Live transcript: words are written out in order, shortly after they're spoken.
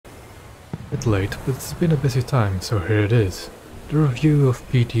Bit late, but it's been a busy time, so here it is. The review of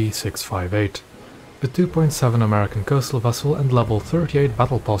PT-658, the 2.7 American coastal vessel and level 38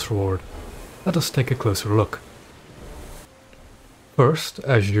 battle pass reward. Let us take a closer look. First,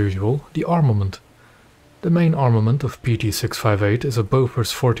 as usual, the armament. The main armament of PT-658 is a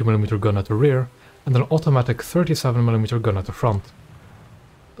Bofors 40mm gun at the rear and an automatic 37mm gun at the front.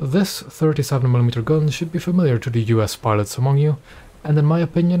 This 37mm gun should be familiar to the US pilots among you, and in my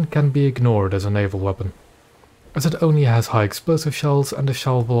opinion can be ignored as a naval weapon, as it only has high explosive shells and the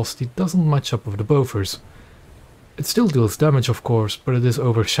shell velocity doesn't match up with the Bofors. It still deals damage of course, but it is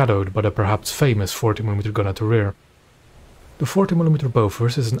overshadowed by the perhaps famous 40mm gun at the rear. The 40mm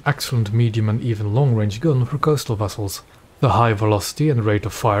Bofors is an excellent medium and even long-range gun for coastal vessels. The high velocity and rate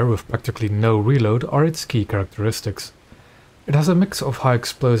of fire with practically no reload are its key characteristics. It has a mix of high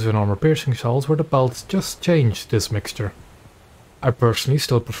explosive and armor-piercing shells where the belts just change this mixture. I personally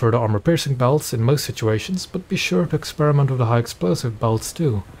still prefer the armor-piercing belts in most situations, but be sure to experiment with the high explosive belts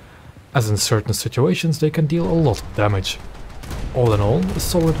too, as in certain situations they can deal a lot of damage. All in all, a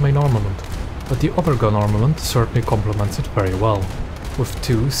solid main armament, but the other gun armament certainly complements it very well. With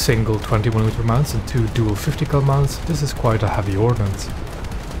 2 single 20mm mounts and 2 dual 50 cal mounts, this is quite a heavy ordnance.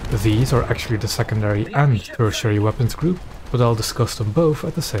 These are actually the secondary and tertiary weapons group, but I'll discuss them both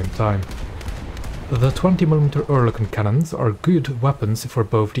at the same time. The 20mm Oerlikon cannons are good weapons for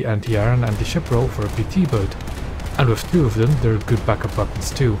both the anti-air and anti-ship role for a PT boat, and with 2 of them they're good backup weapons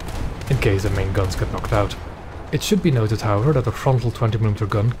too, in case the main guns get knocked out. It should be noted however that a frontal 20mm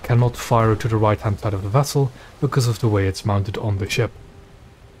gun cannot fire to the right hand side of the vessel because of the way it's mounted on the ship.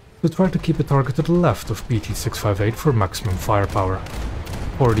 So try to keep a target to the left of PT-658 for maximum firepower.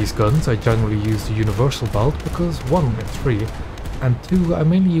 For these guns I generally use the universal belt because 1, it's free, and 2, I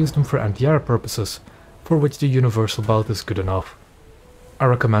mainly use them for anti-air purposes, for which the universal belt is good enough. I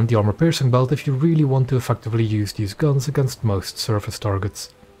recommend the armor-piercing belt if you really want to effectively use these guns against most surface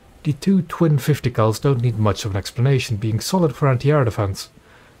targets. The 2 twin 50 cals don't need much of an explanation, being solid for anti-air defense.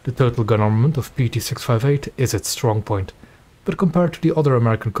 The total gun armament of PT-658 is its strong point, but compared to the other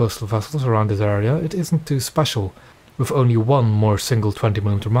American coastal vessels around this area it isn't too special, with only 1 more single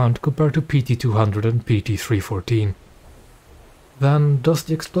 20mm mount compared to PT-200 and PT-314. Then, does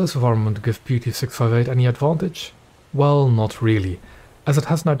the explosive armament give PT-658 any advantage? Well, not really, as it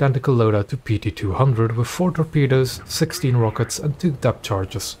has an identical loadout to PT-200 with 4 torpedoes, 16 rockets and 2 depth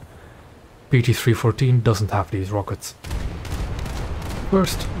charges. PT-314 doesn't have these rockets.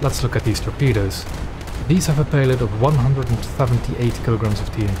 First, let's look at these torpedoes. These have a payload of 178 kg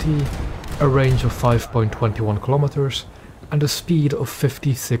of TNT, a range of 5.21 km and a speed of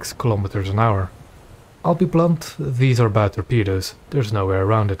 56 km an hour. I'll be blunt, these are bad torpedoes, there's no way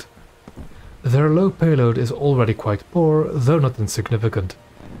around it. Their low payload is already quite poor, though not insignificant,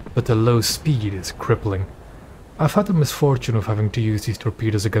 but the low speed is crippling. I've had the misfortune of having to use these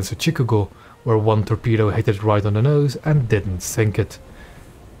torpedoes against a Chikugo, where 1 torpedo hit it right on the nose and didn't sink it.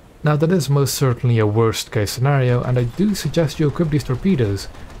 Now that is most certainly a worst case scenario, and I do suggest you equip these torpedoes,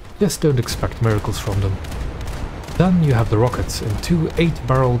 just don't expect miracles from them. Then you have the rockets in 2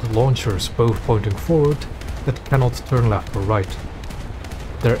 8-barreled launchers, both pointing forward, that cannot turn left or right.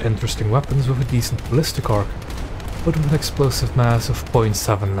 They're interesting weapons with a decent ballistic arc, but with an explosive mass of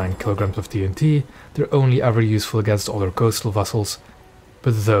 0.79 kg of TNT, they're only ever useful against other coastal vessels,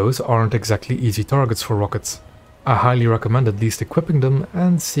 but those aren't exactly easy targets for rockets. I highly recommend at least equipping them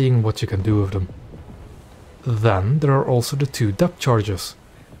and seeing what you can do with them. Then there are also the 2 depth charges,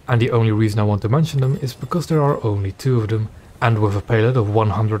 and the only reason I want to mention them is because there are only 2 of them, and with a payload of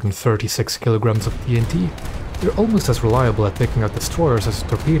 136 kg of TNT, they're almost as reliable at taking out destroyers as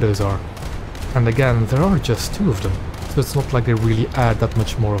torpedoes are. And again, there are just 2 of them, so it's not like they really add that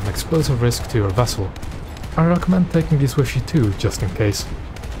much more of an explosive risk to your vessel. I recommend taking these with you too, just in case.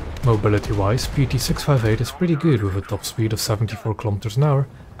 Mobility-wise, PT-658 is pretty good with a top speed of 74 km an hour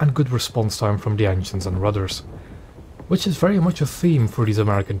and good response time from the engines and rudders, which is very much a theme for these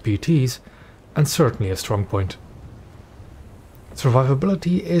American PTs, and certainly a strong point.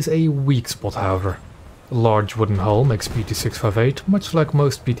 Survivability is a weak spot however. A large wooden hull makes PT-658, much like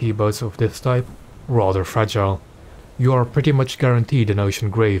most PT boats of this type, rather fragile. You are pretty much guaranteed an ocean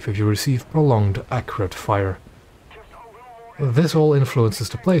grave if you receive prolonged, accurate fire. This all influences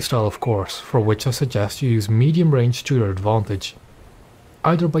the playstyle of course, for which I suggest you use medium range to your advantage.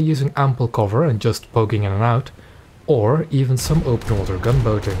 Either by using ample cover and just poking in and out, or even some open water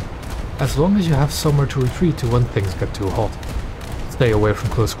gunboating, as long as you have somewhere to retreat to when things get too hot. Stay away from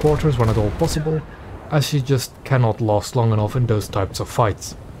close quarters when at all possible, as you just cannot last long enough in those types of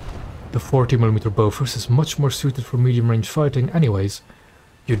fights. The 40mm Bofors is much more suited for medium range fighting anyways,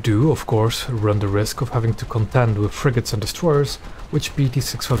 You do, of course, run the risk of having to contend with frigates and destroyers, which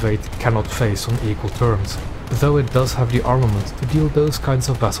PT-658 cannot face on equal terms, though it does have the armament to deal those kinds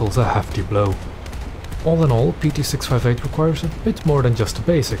of vessels a hefty blow. All in all, PT-658 requires a bit more than just the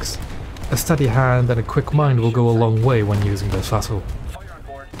basics. A steady hand and a quick mind will go a long way when using this vessel.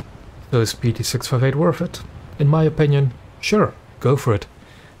 So is PT-658 worth it? In my opinion, sure, go for it.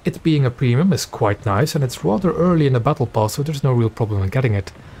 It being a premium is quite nice, and it's rather early in the battle pass, so there's no real problem in getting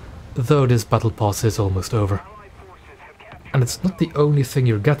it. Though this battle pass is almost over. And it's not the only thing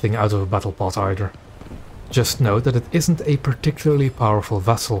you're getting out of a battle pass either. Just note that it isn't a particularly powerful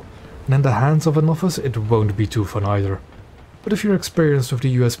vessel, and in the hands of a novice it won't be too fun either. But if you're experienced with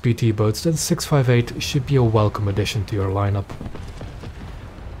the USPT boats, then 658 should be a welcome addition to your lineup.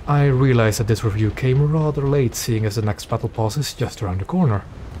 I realize that this review came rather late, seeing as the next battle pass is just around the corner.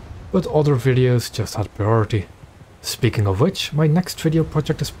 But other videos just had priority. Speaking of which, my next video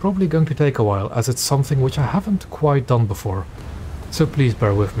project is probably going to take a while, as it's something which I haven't quite done before. So please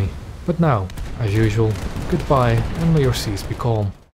bear with me. But now, as usual, goodbye and may your seas be calm.